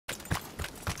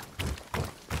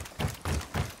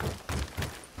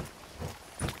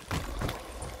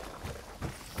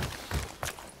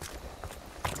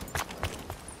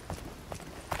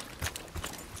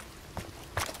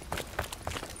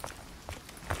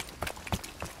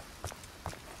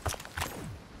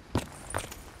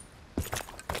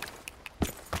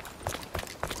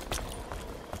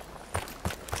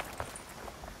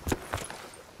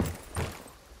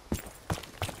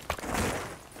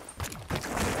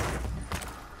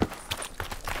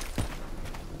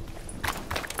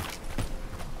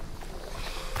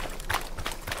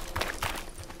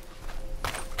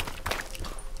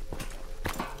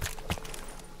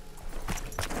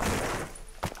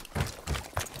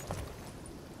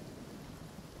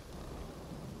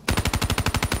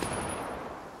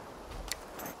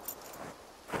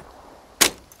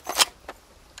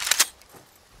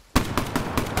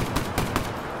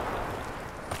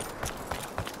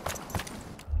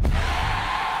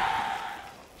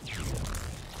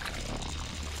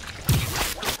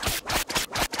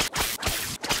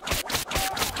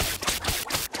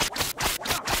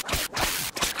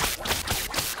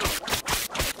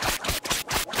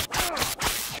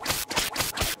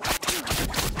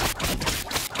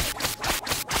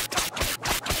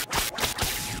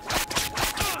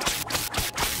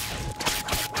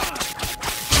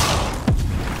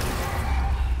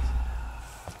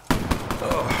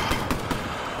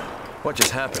What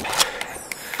just happened?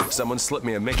 Someone slipped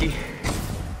me a Mickey?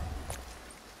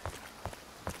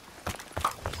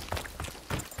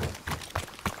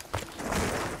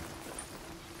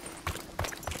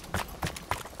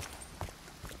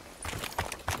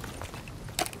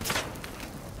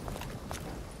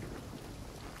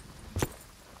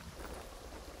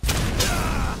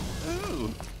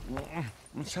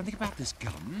 Something about this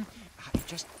gun, it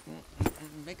just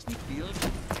makes me feel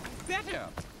better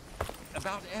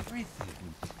about everything.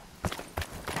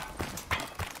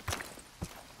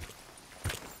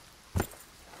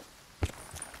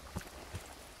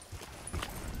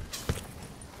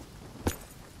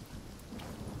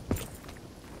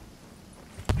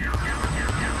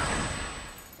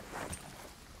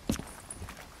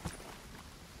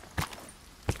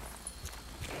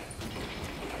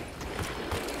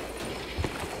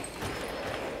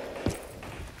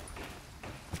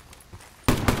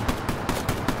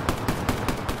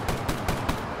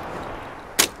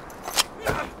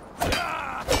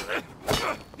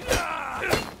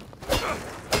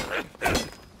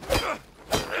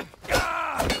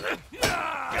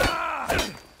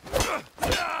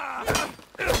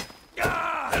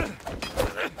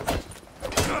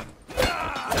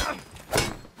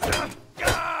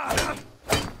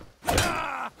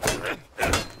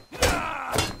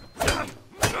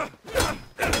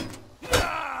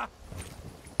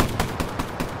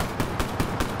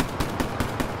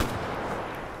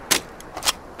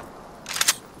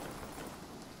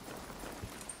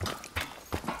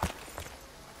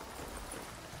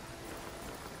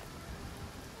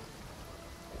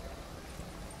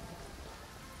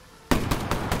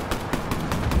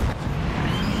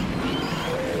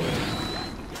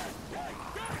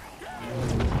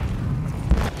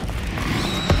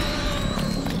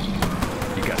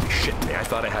 I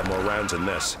thought I had more rounds than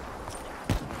this.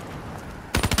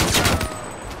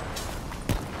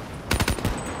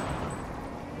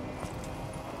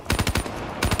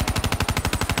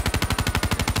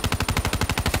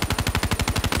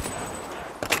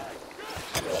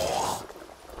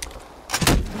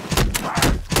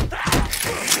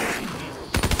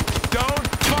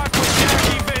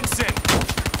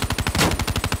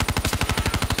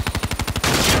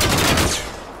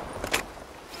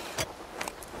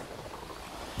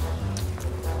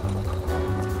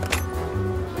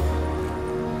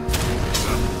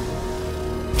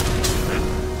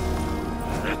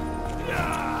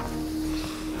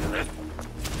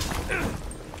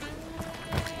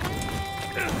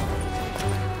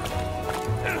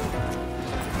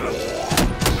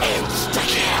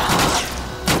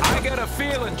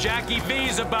 Jackie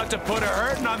V's about to put a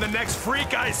hurtin' on the next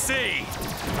freak I see.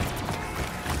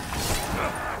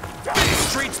 These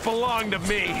streets belong to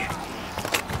me.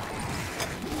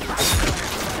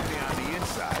 On the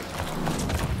inside.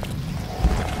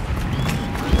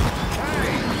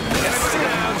 Sit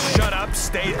down, shut up,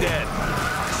 stay dead.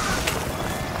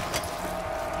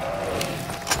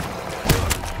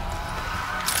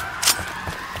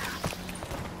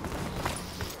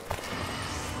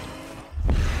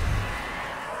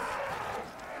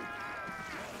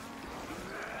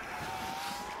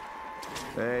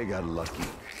 They got lucky.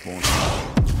 Any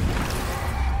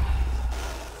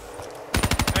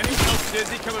help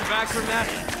dizzy coming back from that?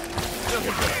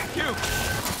 Cute.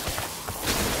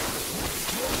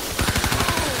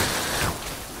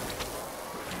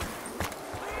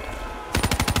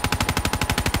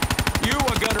 You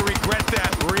are gonna regret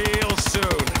that real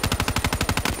soon.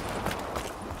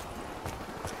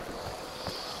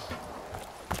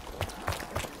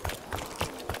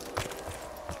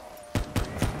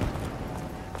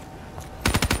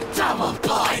 Double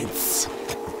points!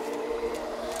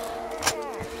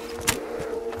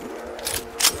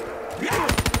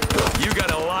 You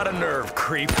got a lot of nerve,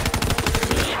 creep. I've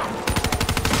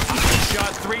been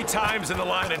shot 3 times in the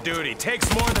line of duty. Takes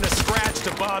more than a scratch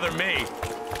to bother me.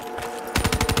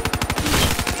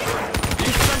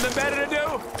 You something better to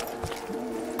do?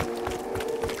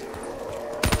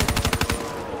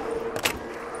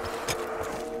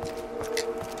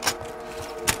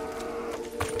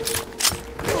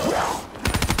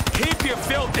 Keep your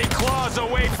filthy claws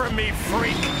away from me,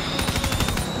 freak!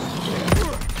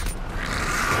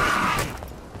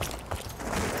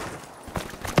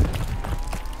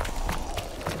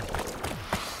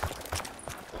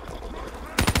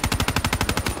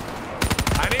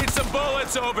 I need some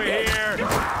bullets over here!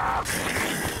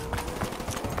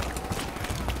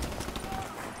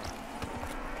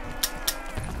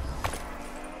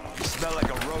 You smell like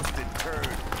a roasted turd.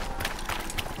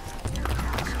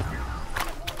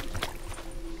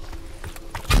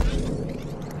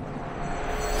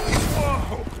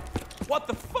 What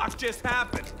the fuck just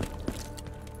happened?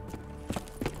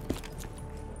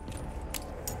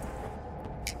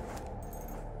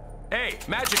 Hey,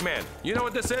 Magic Man, you know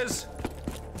what this is?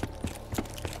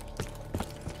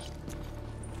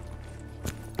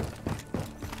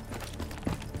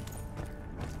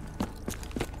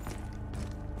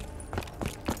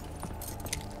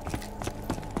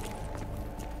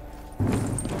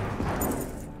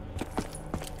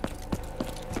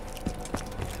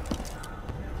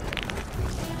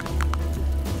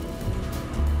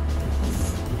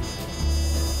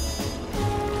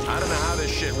 I don't know how this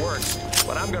shit works,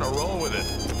 but I'm gonna roll with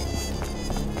it.